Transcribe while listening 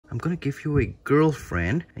I'm gonna give you a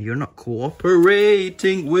girlfriend and you're not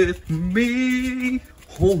cooperating with me.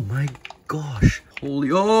 Oh my gosh. Holy,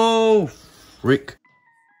 oh, frick.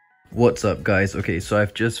 What's up guys? Okay, so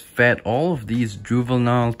I've just fed all of these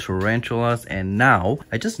juvenile tarantulas and now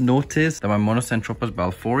I just noticed that my Monocentropus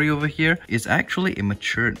balfouri over here is actually a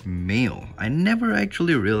matured male. I never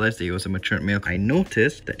actually realized that he was a matured male. I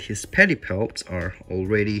noticed that his pedipalps are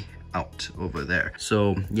already out over there.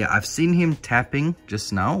 So yeah, I've seen him tapping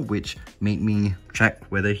just now, which made me check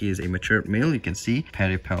whether he is a matured male. You can see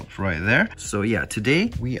pedipalps right there. So yeah,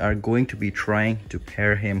 today we are going to be trying to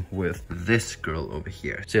pair him with this girl over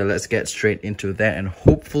here. So let's get straight into that and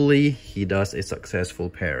hopefully he does a successful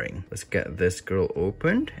pairing. Let's get this girl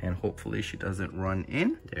opened and hopefully she doesn't run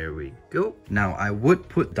in. There we go. Now I would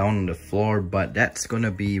put down on the floor, but that's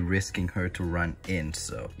gonna be risking her to run in.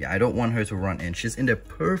 So yeah, I don't want her to run in. She's in the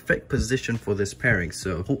perfect position for this pairing.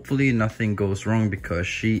 So hopefully nothing goes wrong because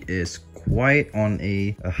she is quite on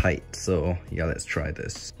a height. So yeah, let's try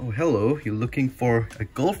this. Oh, hello, you looking for a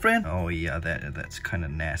girlfriend? Oh yeah, that's kind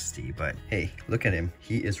of nasty, but hey, look at him.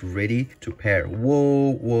 He is ready to pair.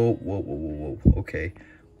 Whoa, whoa, whoa, whoa, whoa, whoa. Okay,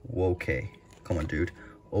 okay, come on dude.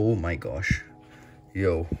 Oh my gosh,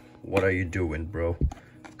 yo, what are you doing, bro?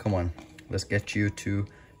 Come on, let's get you to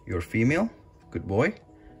your female. Good boy.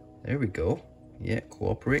 There we go. Yeah,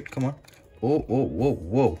 cooperate, come on. Oh, oh, whoa,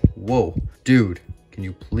 whoa, whoa, dude, can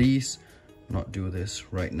you please not do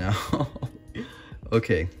this right now?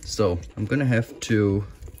 Okay, so I'm gonna have to,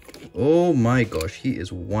 oh my gosh, he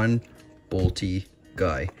is one bolty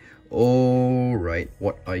guy. All right,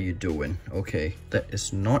 what are you doing? Okay, that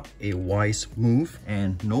is not a wise move.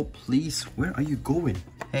 And no, please, where are you going?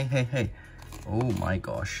 Hey, hey, hey. Oh my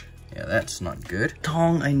gosh. Yeah, that's not good.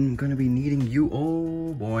 Tong, I'm gonna be needing you.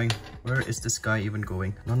 Oh boy, where is this guy even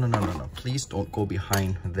going? No, no, no, no, no. Please don't go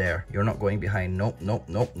behind there. You're not going behind. Nope, nope,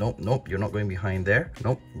 nope, nope, nope. You're not going behind there.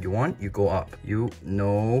 Nope. You want? You go up. You,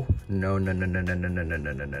 no, no, no, no, no, no, no, no, no,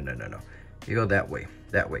 no, no, no, no, no, no. You go that way,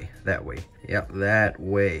 that way, that way. Yep, that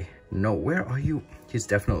way. No, where are you? He's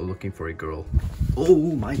definitely looking for a girl.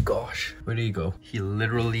 Oh my gosh. Where did he go? He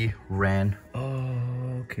literally ran.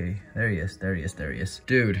 Oh, okay. There he is. There he is. There he is.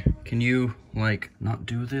 Dude, can you like not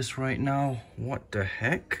do this right now? What the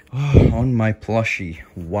heck? Oh, on my plushie.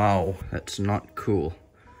 Wow. That's not cool.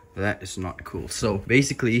 That is not cool. So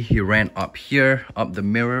basically he ran up here, up the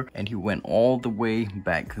mirror, and he went all the way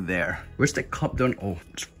back there. Where's the cup done? Oh,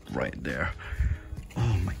 it's right there.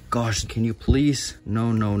 Oh my gosh, can you please?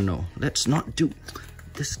 No, no, no. Let's not do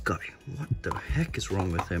this guy. What the heck is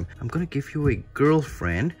wrong with him? I'm gonna give you a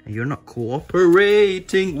girlfriend and you're not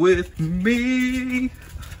cooperating with me.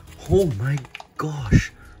 Oh my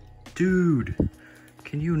gosh. Dude,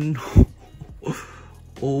 can you know?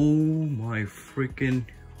 Oh my freaking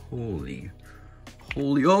holy.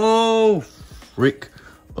 Oh, frick.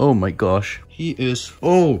 Oh my gosh. He is,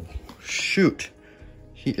 oh, shoot.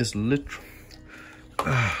 He is literally,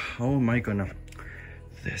 how am I gonna,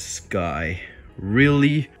 this guy,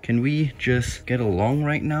 really? Can we just get along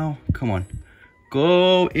right now? Come on,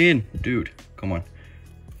 go in, dude, come on.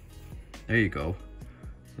 There you go.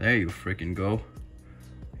 There you freaking go.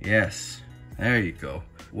 Yes, there you go.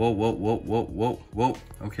 Whoa, whoa, whoa, whoa, whoa, whoa.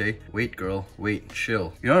 Okay, wait girl, wait,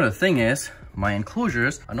 chill. You know, the thing is, my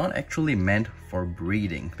enclosures are not actually meant for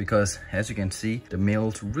breeding because as you can see, the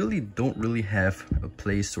males don't really have a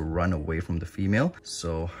place to run away from the female.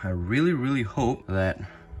 So I really hope that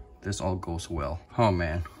this all goes well. Oh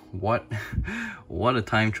man, what a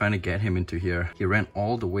time trying to get him into here. He ran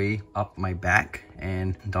all the way up my back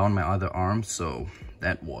and down my other arm, so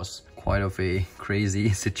that was quite of a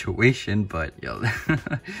crazy situation, but yeah.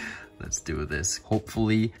 Let's do this.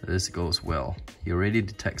 Hopefully this goes well. He already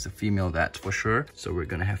detects a female, that's for sure. So we're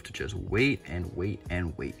gonna have to just wait and wait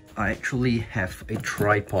and wait. I actually have a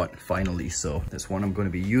tripod finally, so that's one I'm gonna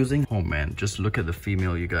be using. Oh man, just look at the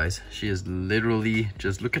female, you guys. She is literally,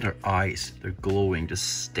 just look at her eyes. They're glowing,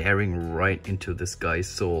 just staring right into this guy's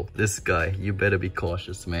soul. This guy, you better be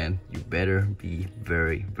cautious, man. You better be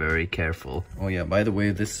very careful. Oh yeah, by the way,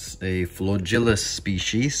 this is a flagellus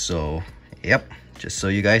species, so yep. Just so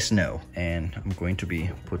you guys know. And I'm going to be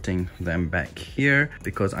putting them back here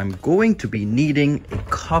because I'm going to be needing a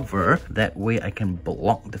cover. That way I can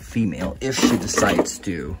block the female if she decides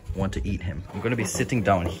to want to eat him. I'm going to be sitting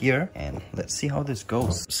down here and let's see how this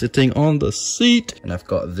goes. Sitting on the seat and I've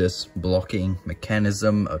got this blocking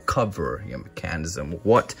mechanism, a cover. Yeah, mechanism.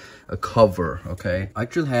 What? A cover, okay? I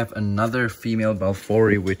actually have another female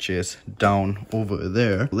balfouri which is down over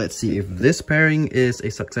there. Let's see if this pairing is a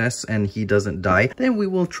success and he doesn't die. Then we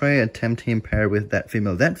will try and attempt him pair with that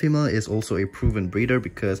female. That female is also a proven breeder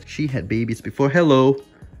because she had babies before. Hello.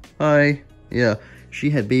 Hi. Yeah,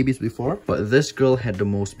 she had babies before, but this girl had the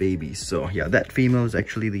most babies. So yeah, that female is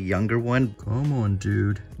actually the younger one. Come on,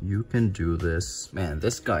 dude. You can do this. Man,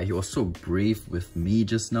 this guy, he was so brave with me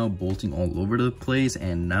just now, bolting all over the place,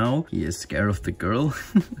 and now he is scared of the girl.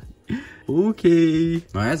 Okay.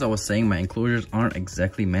 Now, as I was saying, my enclosures aren't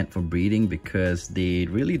exactly meant for breeding because they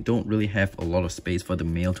don't really have a lot of space for the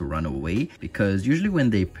male to run away, because usually when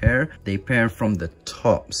they pair from the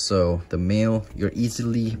top. So the male, you're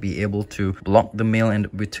easily be able to block the male and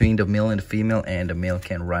between the male and the female, and the male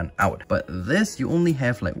can run out. But this, you only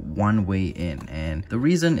have like one way in, and the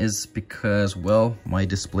reason is because, well, my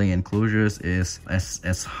display enclosures is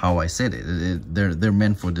as how I said it. They're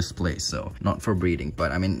meant for display, so not for breeding.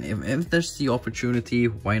 But I mean, if there's the opportunity,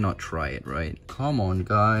 why not try it, right? Come on,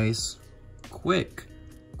 guys. Quick.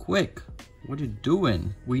 What are you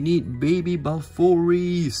doing? We need baby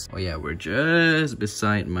balfouris. Oh yeah, we're just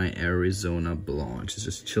beside my Arizona blonde. She's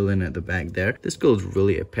just chilling at the back there. This girl's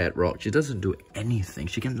really a pet rock. She doesn't do anything.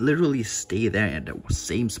 She can literally stay there at the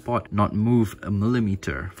same spot, not move a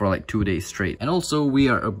millimeter for like 2 days straight. And also, we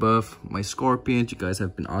are above my scorpions. You guys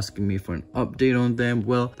have been asking me for an update on them.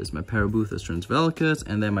 Well, there's my Parabuthus transvalgus,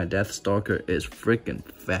 and then my Deathstalker is freaking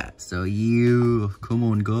fat. So you, come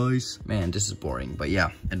on, guys. Man, this is boring. But yeah,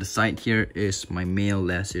 at the side here is my male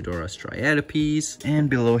Lasiodora striatopes, and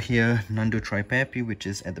below here Nando tripapi, which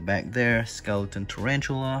is at the back there, skeleton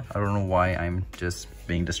tarantula. I don't know why I'm just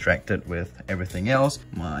being distracted with everything else.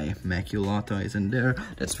 My maculata is in there.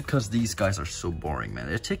 That's because these guys are so boring, man.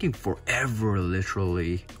 They're taking forever,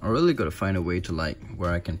 literally. I really gotta find a way to like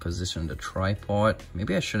where I can position the tripod.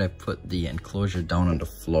 Maybe I should have put the enclosure down on the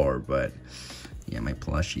floor, but yeah, my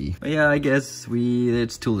plushie. But yeah, I guess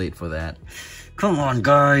it's too late for that. Come on,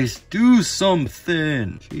 guys, do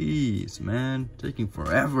something. Jeez, man, taking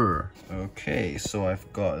forever. Okay, so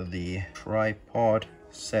I've got the tripod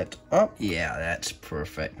set up. Yeah, that's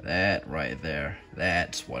perfect. That right there,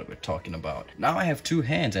 that's what we're talking about. Now I have two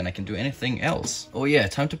hands and I can do anything else. Oh yeah,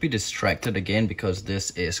 time to be distracted again, because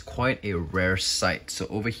this is quite a rare sight. So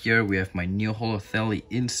over here we have my Neoholothelli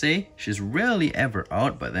inse. She's rarely ever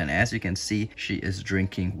out, but then as you can see, she is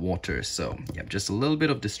drinking water. So yeah, just a little bit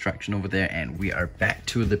of distraction over there, and we are back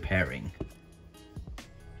to the pairing.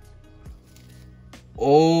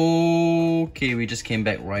 Okay, we just came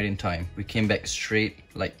back right in time. We came back straight.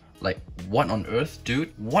 Like what on earth,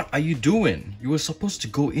 dude? What are you doing? You were supposed to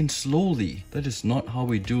go in slowly. That is not how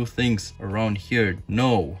we do things around here.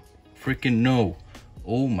 No, freaking no.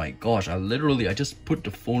 Oh my gosh, I just put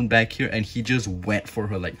the phone back here and he just went for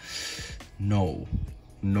her. Like, no,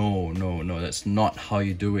 that's not how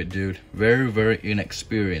you do it, dude. Very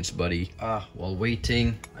inexperienced, buddy. While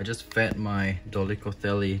waiting, I just fed my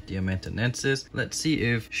Dolichothelli diamantinensis. Let's see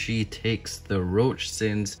if she takes the roach,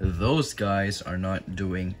 since those guys are not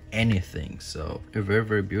doing anything. So they're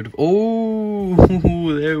very beautiful. Oh,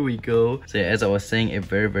 there we go. So yeah, as I was saying, a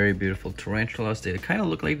very beautiful tarantulas. They kind of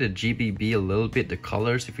look like the GBB a little bit, the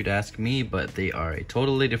colors, if you'd ask me, but they are a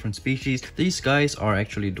totally different species. These guys are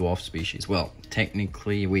actually dwarf species. Well,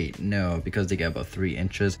 technically, wait, no, because they get about 3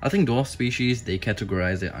 inches. I think dwarf species, they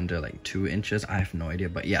categorize it under like 2 inches. I have no idea.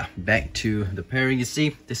 But yeah, back to the pairing. You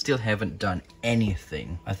see, they still haven't done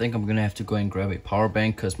anything. I think I'm gonna have to go and grab a power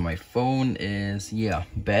bank, because my phone is, yeah,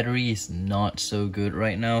 battery is not so good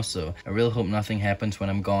right now. So I really hope nothing happens when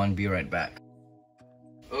I'm gone. Be right back.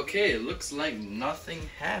 Okay, it looks like nothing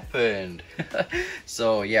happened.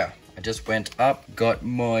 So yeah, I just went up, got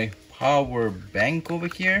my power bank over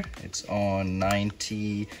here. It's on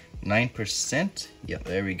 99%. Yeah,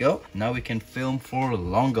 there we go. Now we can film for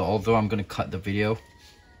longer, although I'm gonna cut the video.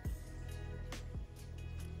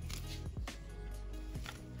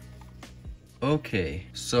 Okay,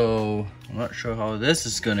 so I'm not sure how this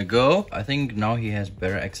is gonna go. I think now he has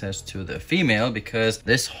better access to the female, because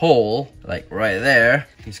this hole, like right there,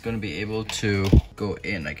 he's gonna be able to go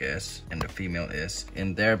in, I guess, and the female is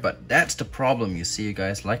in there. But that's the problem, you see,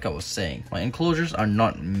 guys. Like I was saying, my enclosures are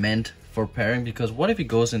not meant for pairing, because what if he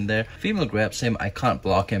goes in there, female grabs him, I can't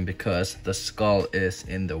block him because the skull is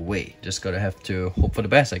in the way. Just gotta have to hope for the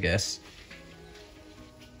best, I guess.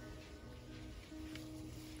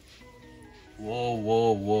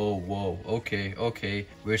 Whoa. Okay.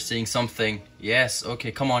 We're seeing something. Yes,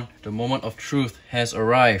 okay, come on. The moment of truth has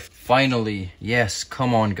arrived. Finally. Yes,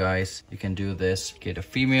 come on, guys. You can do this. Okay, the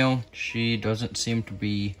female, she doesn't seem to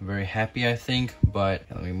be very happy, I think. But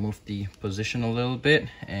let me move the position a little bit.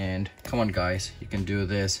 And come on, guys. You can do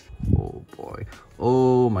this. Oh, boy.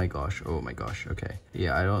 Oh my gosh. Okay.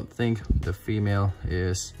 Yeah, I don't think the female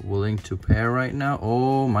is willing to pair right now.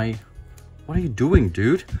 Oh my... What are you doing,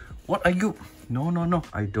 dude? What are you? No.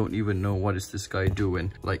 I don't even know what is this guy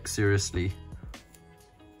doing. Like, seriously.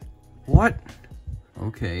 What?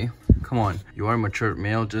 Okay, come on. You are a mature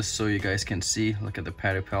male, just so you guys can see. Look at the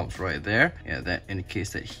pedipalps right there. Yeah, that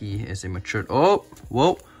indicates that he is a matured. Oh,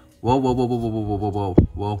 whoa. Whoa.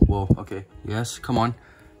 Okay, yes, come on.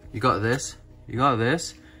 You got this. You got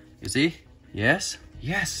this. You see? Yes.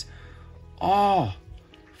 Oh,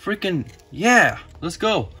 freaking yeah. Let's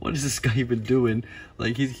go. What is this guy even doing?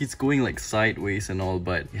 Like, he's going like sideways and all,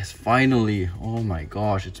 but yes, finally. Oh my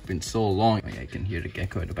gosh, it's been so long. I can hear the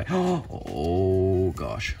gecko at the back. Oh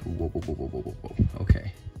gosh. Whoa.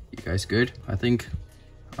 Okay, you guys good? I think,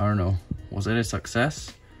 I don't know. Was it a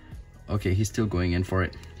success? Okay, he's still going in for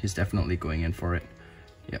it. He's definitely going in for it.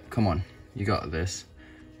 Yep, come on. You got this.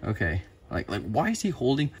 Okay. Like why is he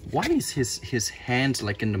holding, why is his hands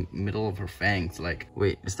like in the middle of her fangs? Like,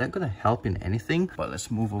 wait, is that gonna help in anything? But let's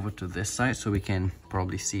move over to this side so we can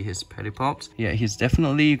probably see his pedipalps. Yeah, he's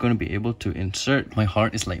definitely gonna be able to insert. My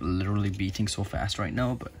heart is like literally beating so fast right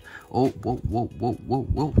now, but oh,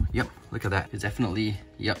 whoa. Yep, look at that. He's definitely,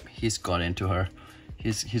 yep, he's got into her.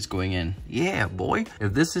 He's going in. Yeah, boy.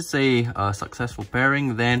 If this is a successful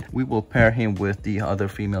pairing, then we will pair him with the other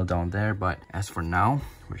female down there. But as for now,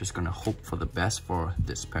 we're just gonna hope for the best for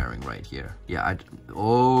this pairing right here. Yeah,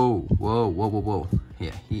 oh, whoa.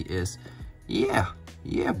 Yeah, he is. Yeah,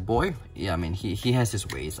 boy. Yeah, I mean, he has his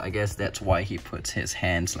ways. I guess that's why he puts his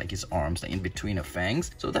hands, like his arms, like in between the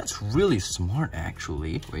fangs. So that's really smart,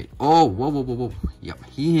 actually. Wait, oh, whoa. Yep,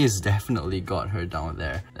 he has definitely got her down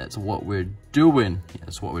there. That's what we're doing. Yeah,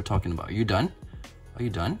 that's what we're talking about. Are you done? Are you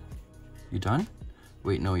done? You done?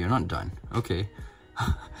 Wait, no, you're not done. Okay.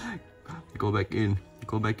 Go back in.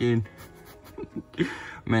 Go back in.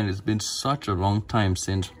 Man, it's been such a long time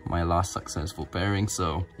since my last successful pairing.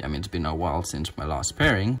 So yeah, I mean, it's been a while since my last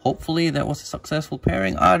pairing. Hopefully that was a successful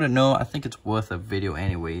pairing. I don't know. I think it's worth a video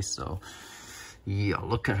anyway. So yeah,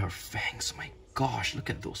 look at her fangs. My gosh, look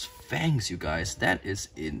at those fangs, you guys. That is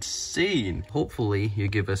insane. Hopefully you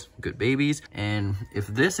give us good babies, and if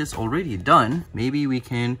this is already done, maybe we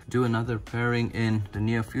can do another pairing in the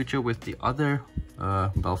near future with the other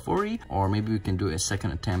balfouri, or maybe we can do a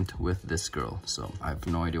second attempt with this girl. So I have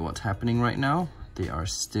no idea what's happening right now. They are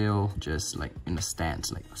still just like in a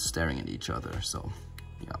stance, like staring at each other. So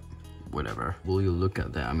yeah, whatever. Will you look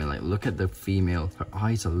at that? I mean, like, look at the female. Her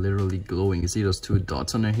eyes are literally glowing. You see those two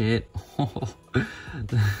dots on her head?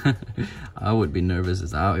 I would be nervous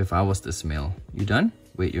if I was this male. You done?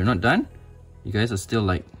 Wait, you're not done? You guys are still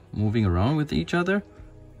like moving around with each other?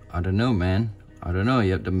 I don't know, man. I don't know.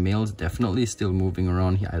 Yep, the male's definitely still moving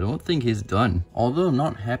around here. I don't think he's done. Although I'm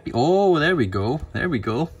not happy. Oh, there we go. There we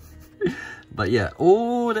go. But yeah,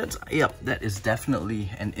 oh, that's, yep, that is definitely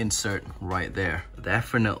an insert right there.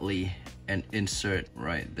 Definitely an insert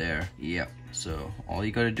right there. Yep. So all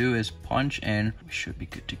you gotta do is punch and we should be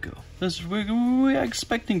good to go. We're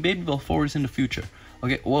expecting baby balfouris in the future.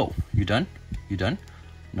 Okay, whoa, you done? You done?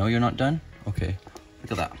 No, you're not done? Okay,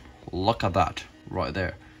 look at that. Look at that right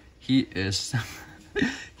there. He is,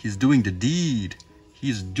 he's doing the deed.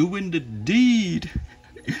 He's doing the deed.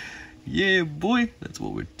 Yeah, boy, that's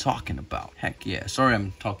what we're talking about. Heck yeah. Sorry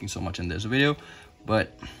I'm talking so much in this video,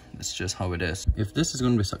 but that's just how it is. If this is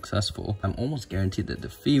going to be successful, I'm almost guaranteed that the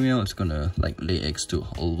female is going to like lay eggs to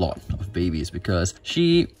a lot of babies, because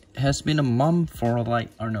she has been a mom for like,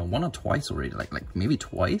 I don't know, 1 or twice already, like maybe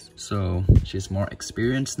twice. So she's more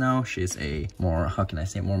experienced now. She's a more, how can I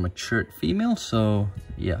say, more matured female. So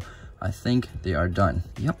yeah, I think they are done.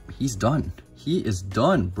 Yep, he's done. He is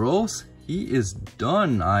done, bros. He is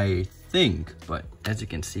done, I think. But as you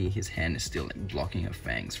can see, his hand is still like blocking her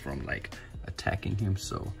fangs from like attacking him.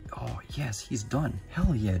 So oh yes, he's done.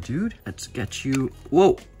 Hell yeah, dude. Let's get you.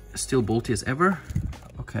 Whoa, still bolty as ever.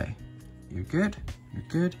 Okay, you're good. You're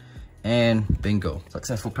good. And bingo,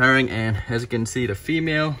 successful pairing. And as you can see, the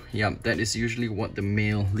female, yeah, that is usually what the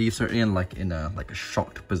male leaves her in, like in a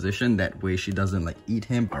shocked position. That way she doesn't like eat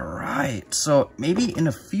him. All right, so maybe in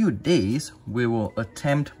a few days we will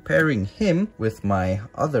attempt pairing him with my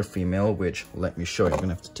other female, which let me show you. I'm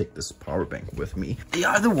gonna have to take this power bank with me. The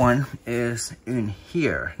other one is in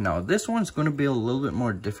here. Now this one's gonna be a little bit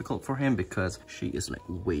more difficult for him because she is like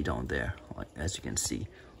way down there, like as you can see.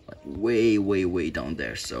 Way down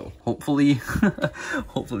there. So hopefully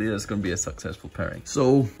hopefully that's gonna be a successful pairing.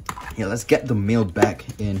 So yeah, let's get the male back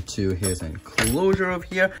into his enclosure of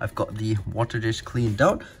here. I've got the water dish cleaned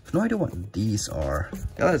out. I have no idea what these are.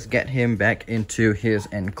 Yeah, let's get him back into his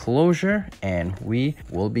enclosure and we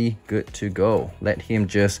will be good to go. Let him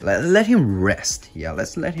just let him rest. Yeah,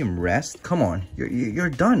 let's let him rest. Come on, you're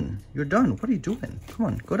done. You're done. What are you doing? Come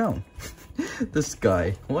on, go down. This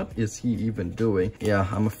guy, what is he even doing? Yeah,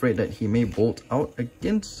 I'm afraid that he may bolt out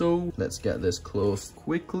again, so let's get this closed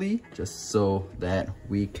quickly just so that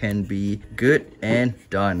we can be good and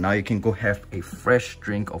done. Now you can go have a fresh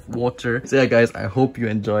drink of water. So yeah guys, I hope you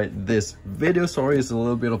enjoyed this video. Sorry it's a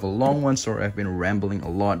little bit of a long one, sorry I've been rambling a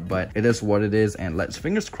lot, but it is what it is, and let's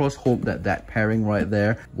fingers crossed hope that that pairing right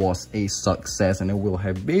there was a success and it will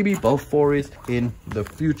have baby balfouris in the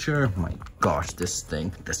future. My gosh, this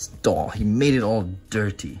thing, this doll, he made it all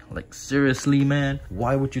dirty. Like seriously man,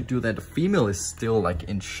 why would you do that? The female is still like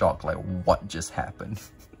in shock, like what just happened?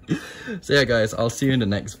 So yeah guys, I'll see you in the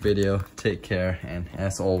next video. Take care, and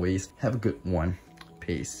as always, have a good one.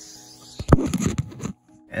 Peace.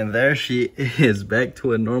 And there she is, back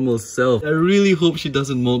to her normal self. I really hope she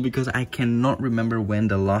doesn't molt because I cannot remember when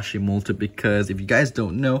the last she molted, because if you guys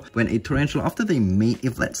don't know, when a tarantula, after they mate,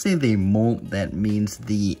 if let's say they molt, that means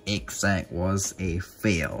the egg sac was a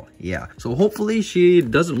fail. Yeah, so hopefully she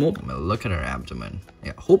doesn't molt. I'm gonna look at her abdomen.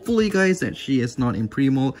 Yeah, hopefully guys that she is not in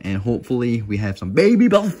pre-molt, and hopefully we have some baby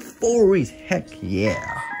balfouris. Heck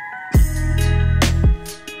yeah.